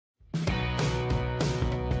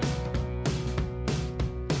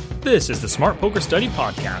This is the Smart Poker Study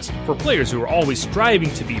Podcast for players who are always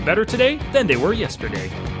striving to be better today than they were yesterday.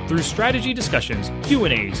 Through strategy discussions,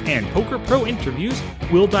 Q&As, and Poker Pro interviews,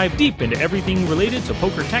 we'll dive deep into everything related to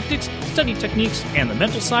poker tactics, study techniques, and the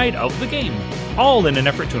mental side of the game. All in an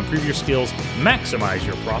effort to improve your skills, maximize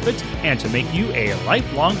your profits, and to make you a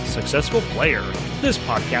lifelong successful player. This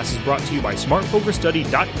podcast is brought to you by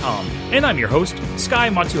SmartPokerStudy.com, and I'm your host,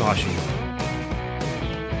 Sky Matsuhashi.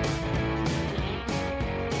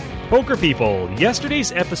 Poker people,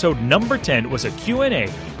 yesterday's episode number 10 was a Q&A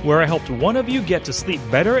where I helped one of you get to sleep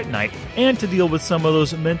better at night and to deal with some of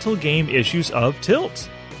those mental game issues of tilt.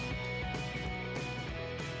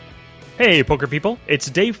 Hey, poker people, it's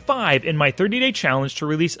day 5 in my 30-day challenge to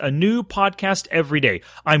release a new podcast every day.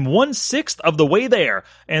 I'm 1/6 of the way there,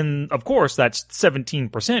 and of course, that's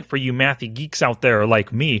 17% for you mathy geeks out there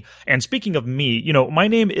like me. And speaking of me, my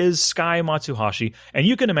name is Sky Matsuhashi, and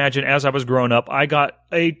you can imagine as I was growing up, I got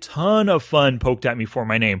a ton of fun poked at me for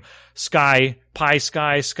my name. Sky, pie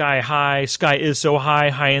sky, sky high, sky is so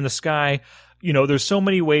high, high in the sky. There's so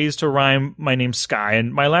many ways to rhyme my name Sky,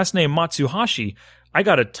 and my last name Matsuhashi, I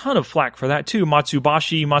got a ton of flack for that too.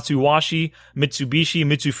 Matsubashi, Matsuwashi, Mitsubishi,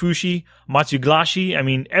 Mitsufushi, Matsuglashi. I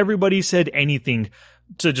mean, everybody said anything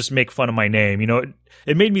to just make fun of my name.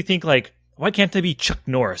 It made me think like, why can't I be Chuck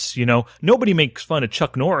Norris? Nobody makes fun of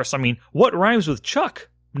Chuck Norris. I mean, what rhymes with Chuck?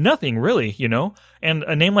 Nothing really, And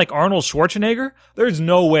a name like Arnold Schwarzenegger? There's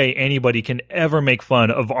no way anybody can ever make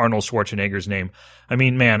fun of Arnold Schwarzenegger's name. I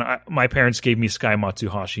mean, man, my parents gave me Sky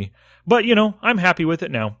Matsuhashi. But, I'm happy with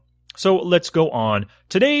it now. So let's go on.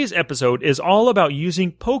 Today's episode is all about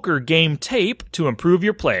using poker game tape to improve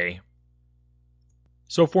your play.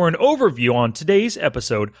 So for an overview on today's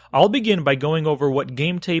episode, I'll begin by going over what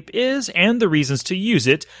game tape is and the reasons to use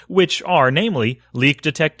it, which are namely leak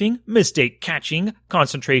detecting, mistake catching,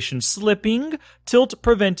 concentration slipping, tilt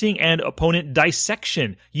preventing, and opponent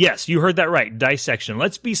dissection. Yes, you heard that right, dissection.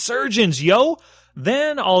 Let's be surgeons, yo!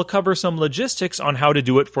 Then I'll cover some logistics on how to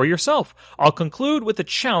do it for yourself. I'll conclude with a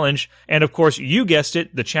challenge, and of course, you guessed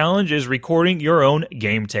it, the challenge is recording your own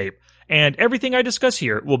game tape. And everything I discuss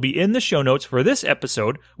here will be in the show notes for this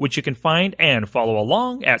episode, which you can find and follow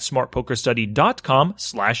along at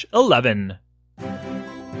smartpokerstudy.com/11.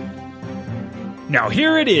 Now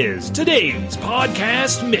here it is, today's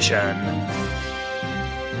podcast mission.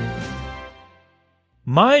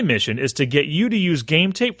 My mission is to get you to use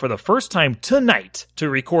game tape for the first time tonight to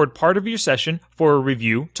record part of your session for a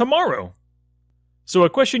review tomorrow. So a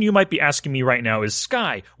question you might be asking me right now is,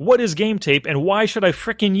 Sky, what is game tape and why should I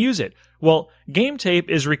frickin' use it? Well, game tape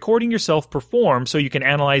is recording yourself perform so you can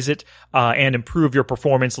analyze it and improve your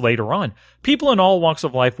performance later on. People in all walks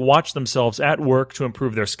of life watch themselves at work to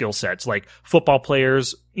improve their skill sets, like football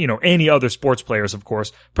players, any other sports players, of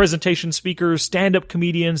course. Presentation speakers, stand-up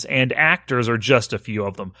comedians, and actors are just a few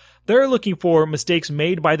of them. They're looking for mistakes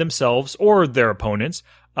made by themselves or their opponents,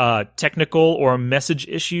 technical or message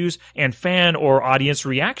issues, and fan or audience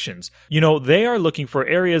reactions. They are looking for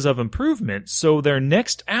areas of improvement, so their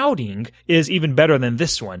next outing is even better than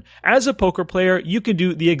this one. As a poker player, you can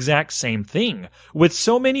do the exact same thing. With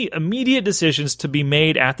so many immediate decisions to be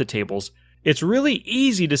made at the tables, it's really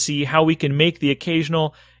easy to see how we can make the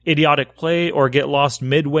occasional idiotic play or get lost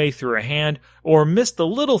midway through a hand or miss the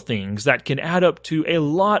little things that can add up to a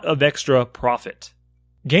lot of extra profit.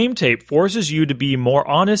 Game tape forces you to be more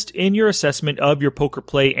honest in your assessment of your poker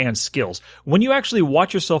play and skills. When you actually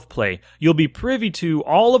watch yourself play, you'll be privy to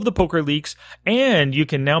all of the poker leaks, and you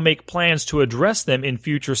can now make plans to address them in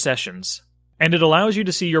future sessions. And it allows you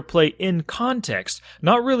to see your play in context,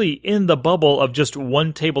 not really in the bubble of just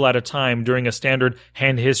one table at a time during a standard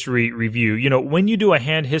hand history review. When you do a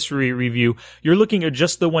hand history review, you're looking at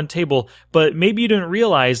just the one table, but maybe you didn't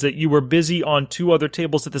realize that you were busy on 2 other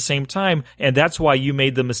tables at the same time, and that's why you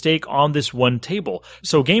made the mistake on this one table.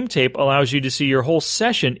 So game tape allows you to see your whole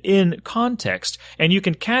session in context, and you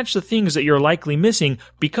can catch the things that you're likely missing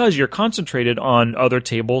because you're concentrated on other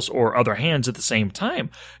tables or other hands at the same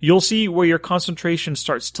time. You'll see where your concentration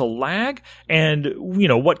starts to lag and,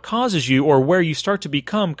 what causes you or where you start to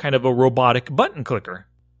become kind of a robotic button clicker.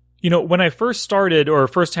 When I first started or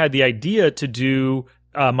first had the idea to do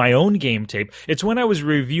my own game tape, it's when I was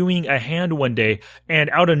reviewing a hand one day, and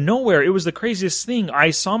out of nowhere, it was the craziest thing. I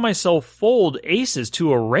saw myself fold aces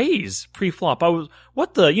to a raise pre-flop.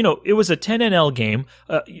 It was a 10 NL game,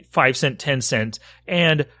 5 cent, 10 cent,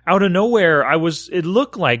 and out of nowhere, it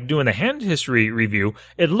looked like doing a hand history review,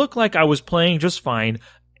 it looked like I was playing just fine,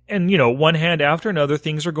 and, one hand after another,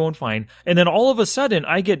 things are going fine, and then all of a sudden,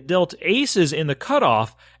 I get dealt aces in the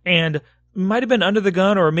cutoff, and might have been under the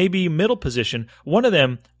gun or maybe middle position. One of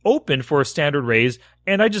them opened for a standard raise,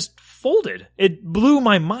 and I just folded. It blew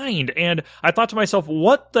my mind, and I thought to myself,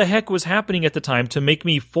 what the heck was happening at the time to make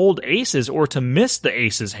me fold aces or to miss the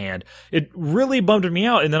aces hand? It really bummed me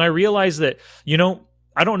out, and then I realized that,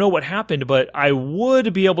 I don't know what happened, but I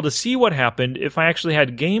would be able to see what happened if I actually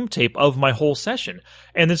had game tape of my whole session.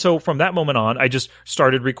 And then so from that moment on, I just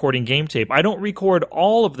started recording game tape. I don't record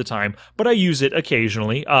all of the time, but I use it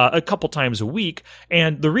occasionally, a couple times a week.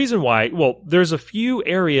 And the reason why, well, there's a few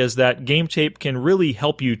areas that game tape can really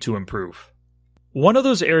help you to improve. One of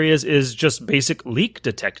those areas is just basic leak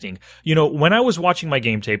detecting. When I was watching my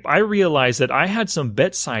game tape, I realized that I had some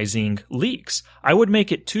bet sizing leaks. I would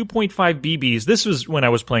make it 2.5 BBs. This was when I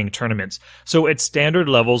was playing tournaments. So at standard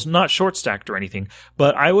levels, not short stacked or anything,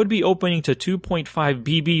 but I would be opening to 2.5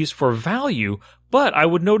 BBs for value, but I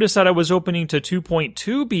would notice that I was opening to 2.2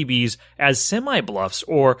 BBs as semi-bluffs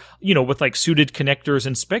or, with like suited connectors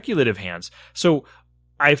and speculative hands. So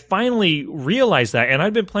I finally realized that, and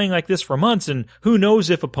I'd been playing like this for months, and who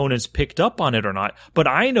knows if opponents picked up on it or not, but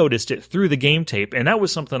I noticed it through the game tape, and that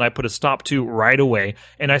was something I put a stop to right away,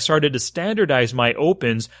 and I started to standardize my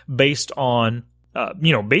opens based on,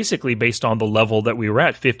 basically based on the level that we were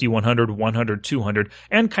at, 50, 100, 100, 200,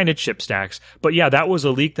 and kind of chip stacks. But yeah, that was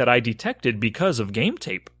a leak that I detected because of game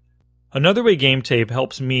tape. Another way game tape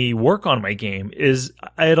helps me work on my game is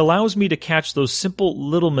it allows me to catch those simple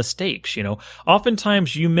little mistakes,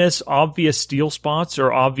 Oftentimes you miss obvious steal spots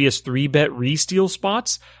or obvious 3-bet re-steal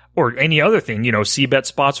spots or any other thing, c-bet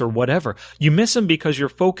spots or whatever. You miss them because you're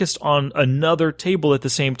focused on another table at the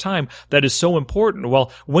same time that is so important.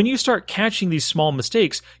 Well, when you start catching these small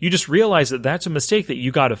mistakes, you just realize that that's a mistake that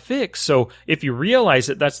you got to fix. So if you realize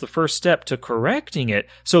it, that's the first step to correcting it.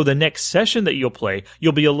 So the next session that you'll play,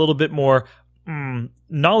 you'll be a little bit more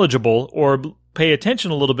knowledgeable or pay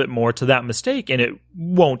attention a little bit more to that mistake, and it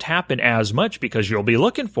won't happen as much because you'll be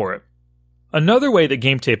looking for it. Another way that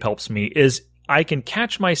game tape helps me is I can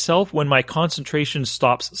catch myself when my concentration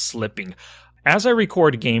stops slipping. As I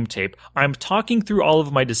record game tape, I'm talking through all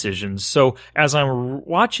of my decisions, so as I'm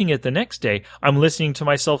watching it the next day, I'm listening to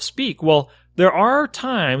myself speak. Well, there are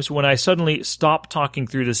times when I suddenly stop talking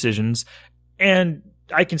through decisions, and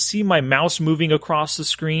I can see my mouse moving across the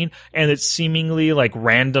screen, and it's seemingly like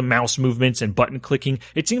random mouse movements and button clicking.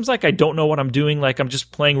 It seems like I don't know what I'm doing, like I'm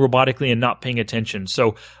just playing robotically and not paying attention.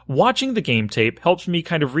 So watching the game tape helps me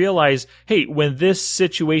kind of realize, hey, when this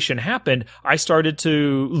situation happened, I started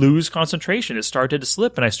to lose concentration. It started to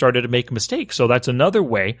slip, and I started to make mistakes. So that's another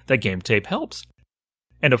way that game tape helps.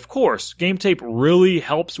 And of course, game tape really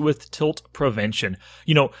helps with tilt prevention.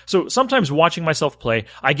 So sometimes watching myself play,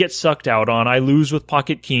 I get sucked out on, I lose with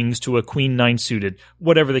pocket kings to a queen 9 suited,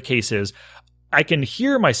 whatever the case is. I can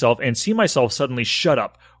hear myself and see myself suddenly shut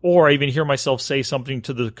up, or I even hear myself say something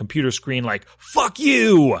to the computer screen like, "Fuck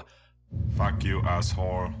you!" Fuck you,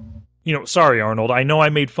 asshole. Sorry, Arnold, I know I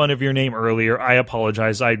made fun of your name earlier. I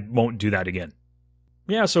apologize. I won't do that again.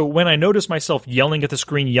 Yeah, so when I notice myself yelling at the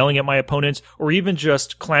screen, yelling at my opponents, or even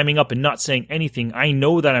just clamming up and not saying anything, I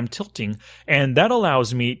know that I'm tilting, and that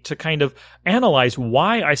allows me to kind of analyze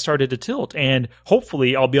why I started to tilt, and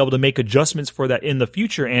hopefully I'll be able to make adjustments for that in the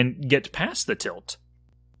future and get past the tilt.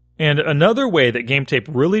 And another way that game tape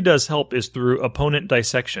really does help is through opponent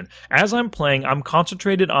dissection. As I'm playing, I'm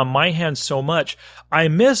concentrated on my hand so much, I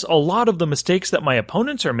miss a lot of the mistakes that my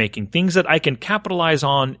opponents are making, things that I can capitalize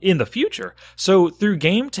on in the future. So through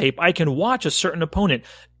game tape, I can watch a certain opponent.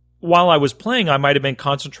 While I was playing, I might have been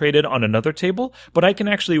concentrated on another table, but I can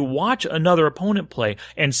actually watch another opponent play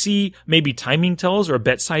and see maybe timing tells or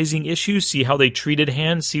bet sizing issues, see how they treated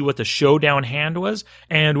hands, see what the showdown hand was.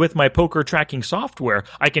 And with my poker tracking software,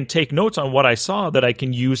 I can take notes on what I saw that I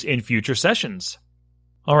can use in future sessions.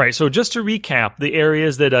 Alright, so just to recap the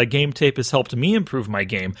areas that game tape has helped me improve my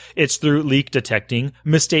game, it's through leak detecting,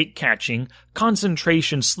 mistake catching,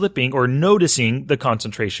 concentration slipping or noticing the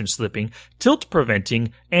concentration slipping, tilt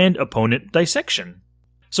preventing, and opponent dissection.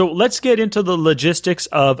 So let's get into the logistics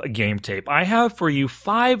of game tape. I have for you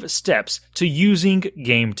 5 steps to using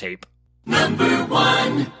game tape. Number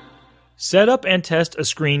 1. Set up and test a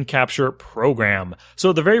screen capture program.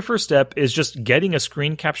 So the very first step is just getting a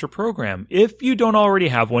screen capture program. If you don't already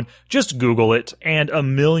have one, just Google it and a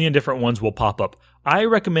million different ones will pop up. I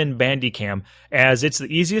recommend Bandicam as it's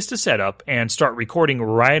the easiest to set up and start recording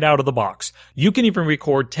right out of the box. You can even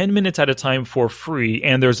record 10 minutes at a time for free,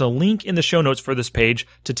 and there's a link in the show notes for this page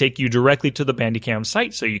to take you directly to the Bandicam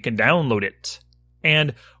site so you can download it.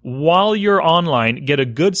 And while you're online, get a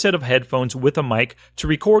good set of headphones with a mic to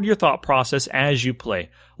record your thought process as you play.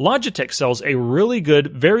 Logitech sells a really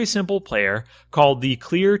good, very simple player called the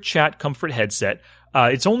Clear Chat Comfort Headset.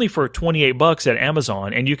 It's only for $28 at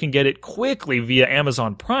Amazon, and you can get it quickly via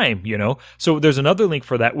Amazon Prime, So there's another link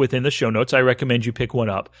for that within the show notes. I recommend you pick one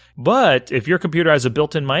up. But if your computer has a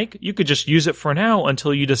built-in mic, you could just use it for now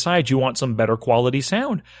until you decide you want some better quality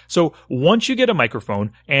sound. So once you get a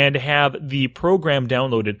microphone and have the program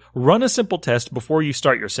downloaded, run a simple test before you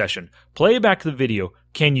start your session. Play back the video.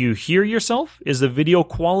 Can you hear yourself? Is the video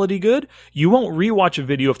quality good? You won't rewatch a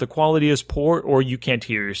video if the quality is poor or you can't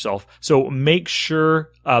hear yourself. So make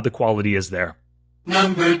sure the quality is there.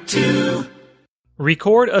 Number 2.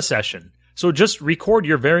 Record a session. So just record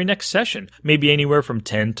your very next session, maybe anywhere from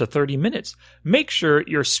 10 to 30 minutes. Make sure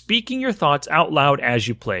you're speaking your thoughts out loud as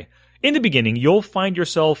you play. In the beginning, you'll find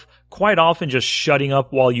yourself quite often just shutting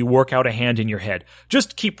up while you work out a hand in your head.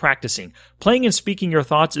 Just keep practicing. Playing and speaking your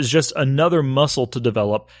thoughts is just another muscle to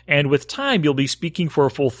develop, and with time, you'll be speaking for a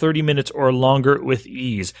full 30 minutes or longer with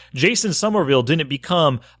ease. Jason Somerville didn't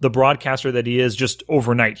become the broadcaster that he is just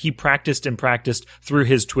overnight. He practiced and practiced through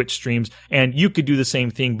his Twitch streams, and you could do the same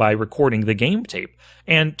thing by recording the game tape.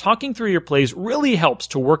 And talking through your plays really helps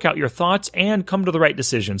to work out your thoughts and come to the right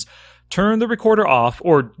decisions. Turn the recorder off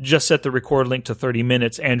or just set the record link to 30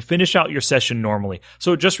 minutes and finish out your session normally.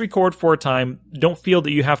 So just record for a time. Don't feel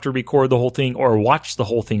that you have to record the whole thing or watch the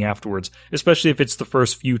whole thing afterwards, especially if it's the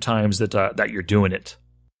first few times that you're doing it.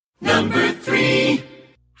 Number 3.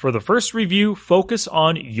 For the first review, focus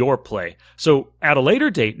on your play. So at a later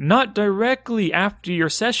date, not directly after your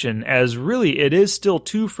session, as really it is still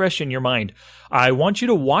too fresh in your mind, I want you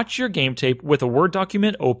to watch your game tape with a Word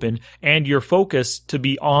document open and your focus to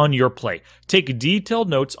be on your play. Take detailed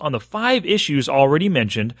notes on the 5 issues already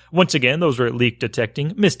mentioned. Once again, those are leak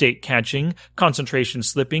detecting, mistake catching, concentration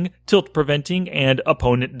slipping, tilt preventing, and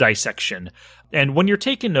opponent dissection. And when you're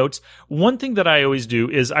taking notes, one thing that I always do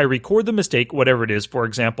is I record the mistake, whatever it is. For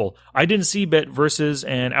example, I didn't c-bet versus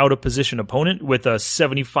an out-of-position opponent with a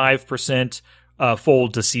 75%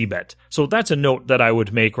 fold to c-bet. So that's a note that I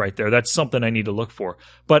would make right there. That's something I need to look for.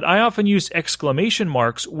 But I often use exclamation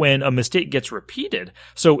marks when a mistake gets repeated.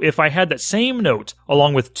 So if I had that same note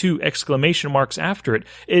along with 2 exclamation marks after it,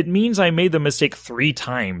 it means I made the mistake 3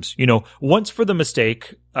 times. Once for the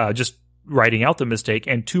mistake, just writing out the mistake,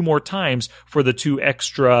 and 2 more times for the 2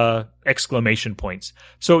 extra exclamation points.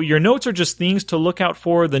 So your notes are just things to look out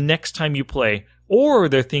for the next time you play, or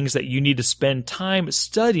they're things that you need to spend time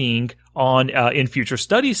studying on in future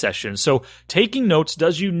study sessions. So taking notes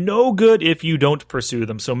does you no good if you don't pursue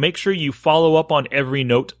them. So make sure you follow up on every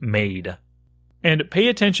note made. And pay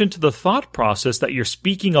attention to the thought process that you're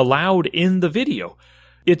speaking aloud in the video.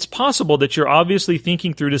 It's possible that you're obviously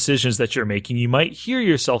thinking through decisions that you're making. You might hear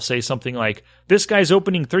yourself say something like, this guy's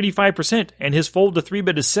opening 35% and his fold to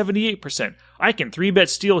 3-bet is 78%. I can 3-bet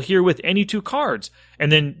steal here with any 2 cards.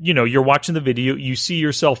 And then, you're watching the video, you see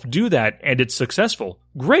yourself do that and it's successful.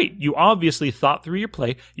 Great. You obviously thought through your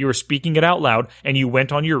play, you were speaking it out loud, and you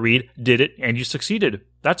went on your read, did it, and you succeeded.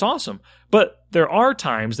 That's awesome. But there are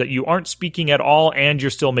times that you aren't speaking at all and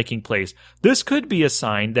you're still making plays. This could be a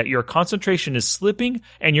sign that your concentration is slipping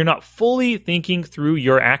and you're not fully thinking through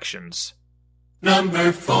your actions.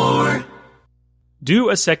 Number 4. Do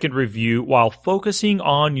a second review while focusing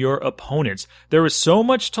on your opponents. There is so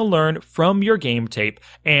much to learn from your game tape,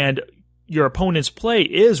 and your opponent's play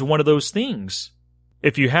is one of those things.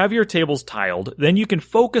 If you have your tables tiled, then you can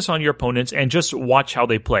focus on your opponents and just watch how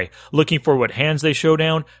they play, looking for what hands they show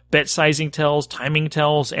down, bet sizing tells, timing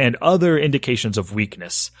tells, and other indications of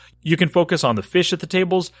weakness. You can focus on the fish at the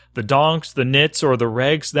tables, the donks, the nits, or the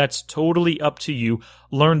regs. That's totally up to you.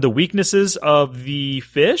 Learn the weaknesses of the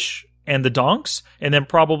fish and the donks, and then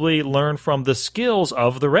probably learn from the skills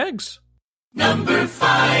of the regs. Number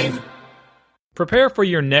 5. Prepare for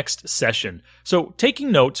your next session. So,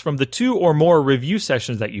 taking notes from the 2 or more review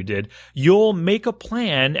sessions that you did, you'll make a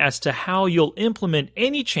plan as to how you'll implement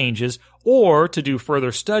any changes or to do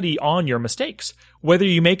further study on your mistakes. Whether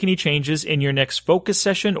you make any changes in your next focus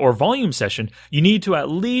session or volume session, you need to at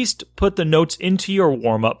least put the notes into your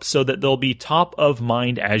warm-up so that they'll be top of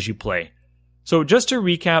mind as you play. So just to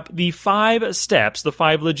recap the 5 steps, the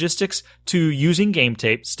 5 logistics to using game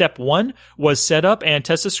tape. Step 1 was set up and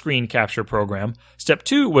test a screen capture program. Step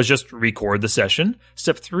 2 was just record the session.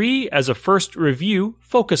 Step 3, as a first review,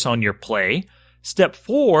 focus on your play. Step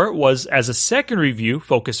 4 was, as a second review,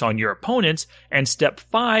 focus on your opponents. And step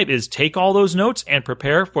 5 is take all those notes and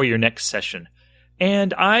prepare for your next session.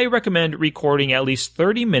 And I recommend recording at least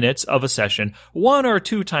 30 minutes of a session 1 or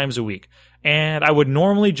 2 times a week. And I would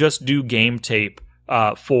normally just do game tape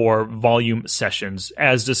for volume sessions,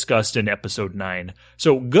 as discussed in episode 9.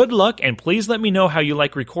 So good luck, and please let me know how you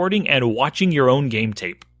like recording and watching your own game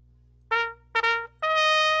tape.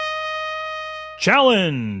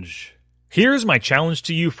 Challenge! Here's my challenge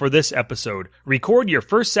to you for this episode. Record your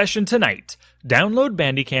first session tonight. Download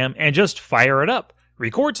Bandicam and just fire it up.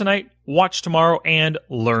 Record tonight, watch tomorrow, and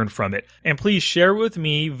learn from it. And please share it with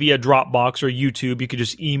me via Dropbox or YouTube. You could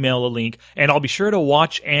just email a link, and I'll be sure to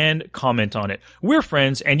watch and comment on it. We're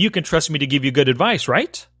friends, and you can trust me to give you good advice,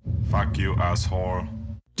 right? Fuck you, asshole.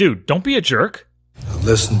 Dude, don't be a jerk.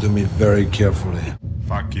 Listen to me very carefully.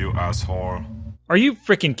 Fuck you, asshole. Are you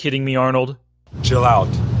freaking kidding me, Arnold? Chill out,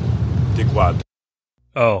 dickwad.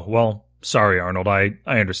 Oh, well, sorry, Arnold. I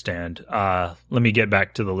understand. Let me get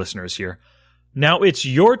back to the listeners here. Now it's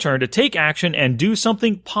your turn to take action and do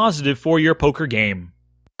something positive for your poker game.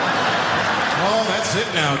 Oh, that's it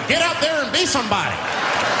now. Get out there and be somebody.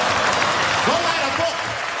 Go write a book.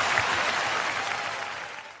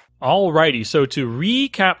 Alrighty, so to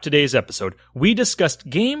recap today's episode, we discussed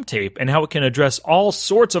game tape and how it can address all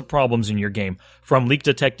sorts of problems in your game, from leak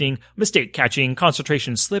detecting, mistake catching,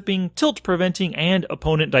 concentration slipping, tilt preventing, and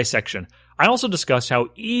opponent dissection. I also discussed how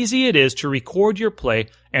easy it is to record your play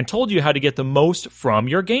and told you how to get the most from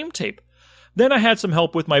your game tape. Then I had some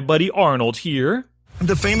help with my buddy Arnold here. And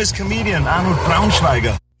the famous comedian Arnold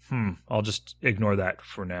Braunschweiger. I'll just ignore that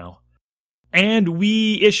for now. And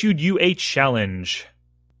we issued you a challenge.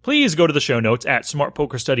 Please go to the show notes at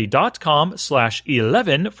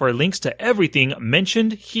smartpokerstudy.com/11 for links to everything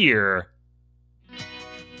mentioned here.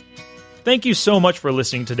 Thank you so much for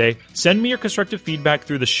listening today. Send me your constructive feedback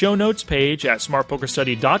through the show notes page at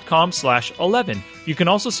smartpokerstudy.com/11. You can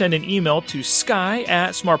also send an email to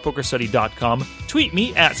sky@smartpokerstudy.com, tweet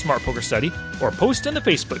me at smartpokerstudy, or post in the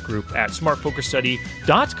Facebook group at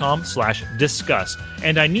smartpokerstudy.com/discuss.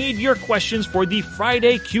 And I need your questions for the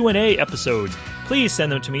Friday Q&A episodes. Please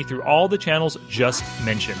send them to me through all the channels just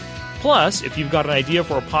mentioned. Plus, if you've got an idea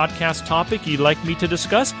for a podcast topic you'd like me to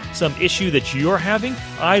discuss, some issue that you're having,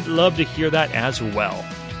 I'd love to hear that as well.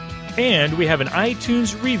 And we have an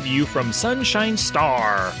iTunes review from Sunshine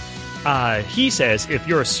Star. He says, if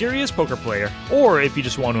you're a serious poker player, or if you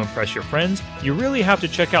just want to impress your friends, you really have to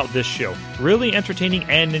check out this show. Really entertaining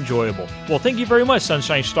and enjoyable. Well, thank you very much,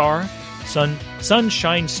 Sunshine Star.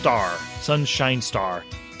 Sunshine Star. Sunshine Star.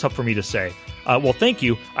 Tough for me to say. Well, thank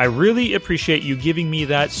you. I really appreciate you giving me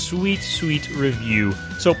that sweet, sweet review.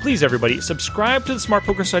 So please, everybody, subscribe to the Smart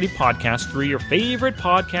Poker Study podcast through your favorite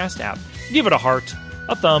podcast app. Give it a heart,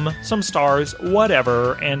 a thumb, some stars,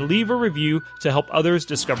 whatever, and leave a review to help others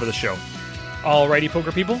discover the show. Alrighty,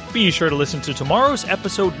 poker people, be sure to listen to tomorrow's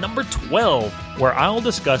episode number 12, where I'll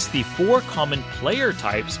discuss the 4 common player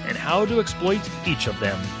types and how to exploit each of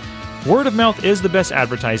them. Word of mouth is the best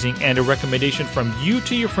advertising, and a recommendation from you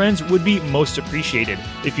to your friends would be most appreciated.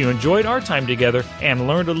 If you enjoyed our time together and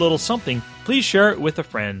learned a little something, please share it with a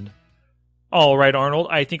friend. All right, Arnold,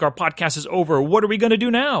 I think our podcast is over. What are we going to do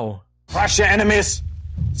now? Crush your enemies,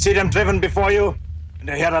 see them driven before you, and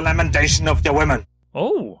hear the lamentation of their women.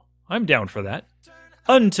 Oh, I'm down for that.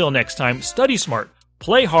 Until next time, study smart,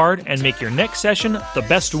 play hard, and make your next session the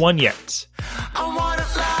best one yet. I want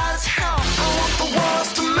it lies, hell, I want the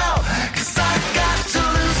walls to